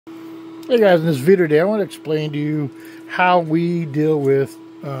Hey guys, in this video today I want to explain to you how we deal with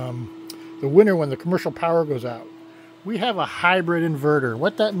the winter when the commercial power goes out. We have a hybrid inverter.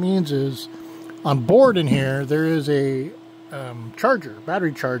 What that means is on board in here there is a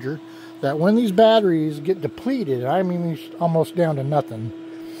battery charger, that when these batteries get depleted, I mean almost down to nothing,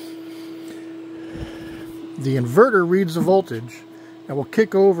 the inverter reads the voltage and will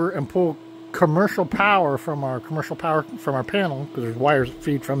kick over and pull commercial power from our panel, because there's wires that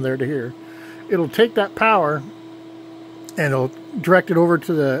feed from there to here. It'll take that power and it'll direct it over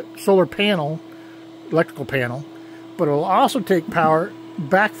to the solar panel, electrical panel, but it'll also take power,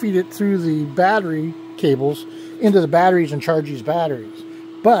 backfeed it through the battery cables into the batteries and charge these batteries.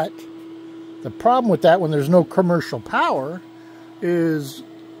 But the problem with that when there's no commercial power is,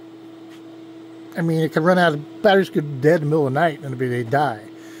 I mean, it could run out of batteries, could dead in the middle of the night and they die.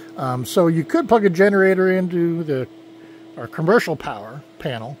 So you could plug a generator into our commercial power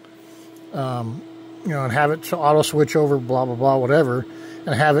panel, you know, and have it to auto switch over, blah blah blah, whatever,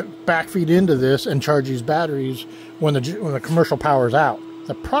 and have it backfeed into this and charge these batteries when the commercial power is out.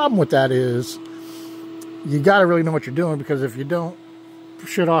 The problem with that is you got to really know what you're doing, because if you don't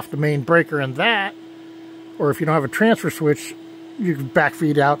shut off the main breaker in that, or if you don't have a transfer switch, you can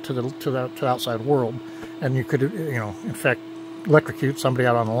backfeed out to the outside world, and you could, you know, in fact, electrocute somebody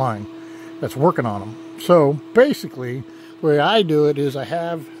out on the line that's working on them. So basically, the way I do it is I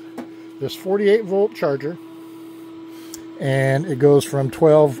have this 48 volt charger, and it goes from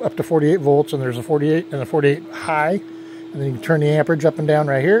 12 up to 48 volts, and there's a 48 and a 48 high, and then you can turn the amperage up and down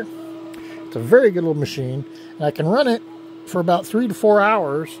right here. It's a very good little machine, and I can run it for about 3 to 4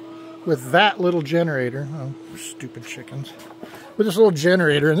 hours with that little generator. Oh, stupid chickens. With this little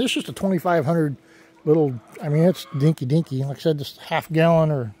generator, and this is just a 2500 little, I mean, it's dinky. Like I said, just half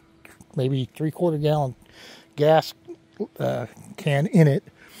gallon or maybe 3/4 gallon gas can in it.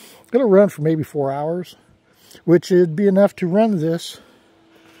 It's going to run for maybe 4 hours, which would be enough to run this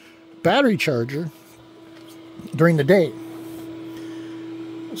battery charger during the day.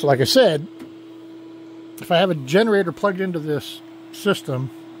 So like I said, if I have a generator plugged into this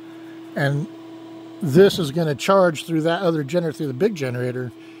system, and this is going to charge through that other generator, through the big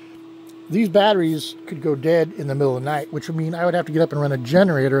generator, these batteries could go dead in the middle of the night, which would mean I would have to get up and run a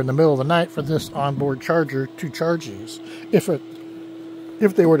generator in the middle of the night for this onboard charger to charge these, if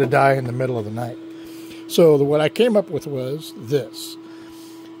they were to die in the middle of the night. So what I came up with was this.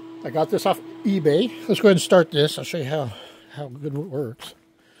 I got this off eBay. Let's go ahead and start this. I'll show you how good it works.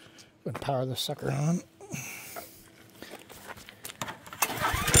 Go ahead and power this sucker on.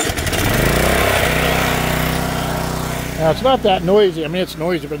 Now, it's not that noisy. I mean, it's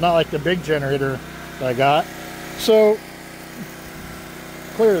noisy, but not like the big generator that I got. So,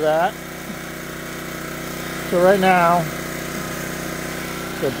 clear that. So right now,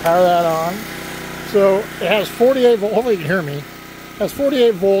 so power that on. So it has 48 volts. Hopefully you can hear me. It has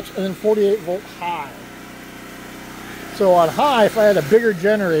 48 volts and then 48 volt high. So on high, if I had a bigger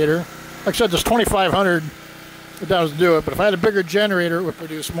generator, like I said, this 2500, it doesn't do it, but if I had a bigger generator, it would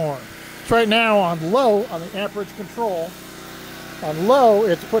produce more. So right now on low, on the amperage control, on low,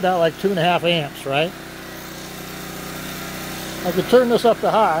 it's putting out like 2.5 amps, right? I could turn this up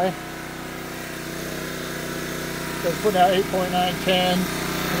to high. So it's putting out 8.9, 10.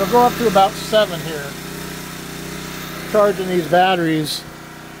 It'll go up to about 7 here, charging these batteries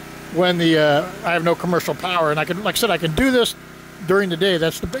when I have no commercial power. And I can, like I said, I can do this during the day.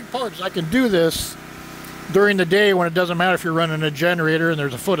 That's the big part, is I can do this during the day when it doesn't matter if you're running a generator and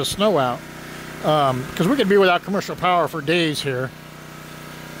there's a foot of snow out, because we could be without commercial power for days here.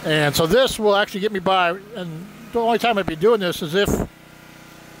 And so this will actually get me by, and the only time I'd be doing this is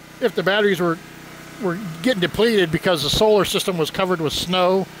if the batteries were getting depleted because the solar system was covered with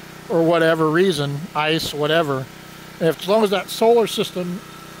snow or whatever reason, ice, whatever. And as long as that solar system,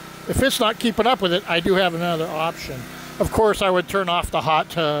 if it's not keeping up with it, I do have another option. Of course, I would turn off the hot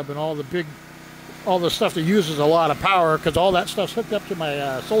tub and all the stuff that uses a lot of power, because all that stuff's hooked up to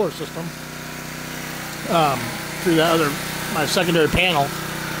my solar system through my secondary panel.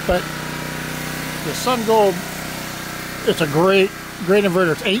 But the SunGold, it's a great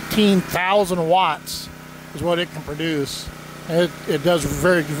inverter. It's 18,000 watts is what it can produce, and it does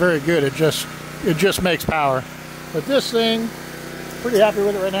very, very good. It just makes power. But this thing, pretty happy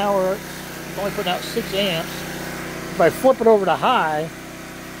with it right now. It's only putting out 6 amps. If I flip it over to high,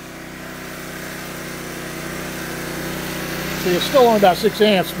 see, it's still only about 6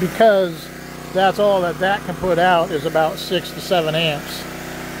 amps, because that's all that can put out is about 6 to 7 amps.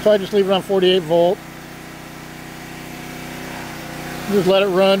 So I just leave it on 48 volt. Just let it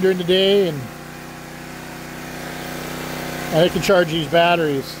run during the day, and it can charge these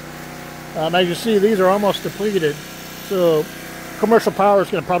batteries. As you see, these are almost depleted, so commercial power is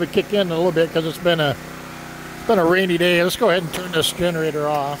going to probably kick in a little bit because it's been a rainy day. Let's go ahead and turn this generator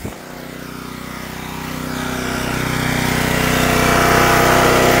off.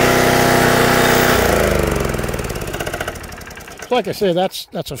 So like I say, that's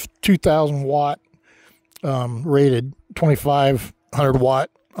a 2,000 watt rated 2,500 watt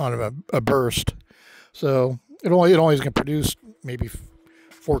on a burst. So it only is going to produce maybe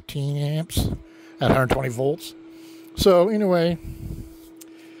 14 amps at 120 volts. So anyway,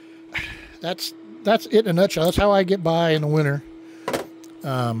 that's it in a nutshell. That's how I get by in the winter.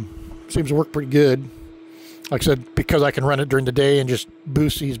 Seems to work pretty good. Like I said, because I can run it during the day and just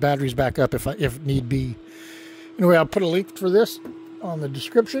boost these batteries back up if need be. Anyway, I'll put a link for this on the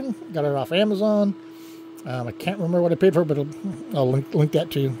description. Got it off Amazon. I can't remember what I paid for it, but I'll link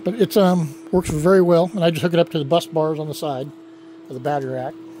that to you. But it's works very well, and I just hook it up to the bus bars on the side of the battery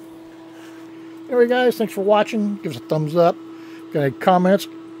rack. Anyway, guys, thanks for watching. Give us a thumbs up. Got any comments?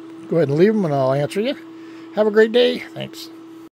 Go ahead and leave them, and I'll answer you. Have a great day. Thanks.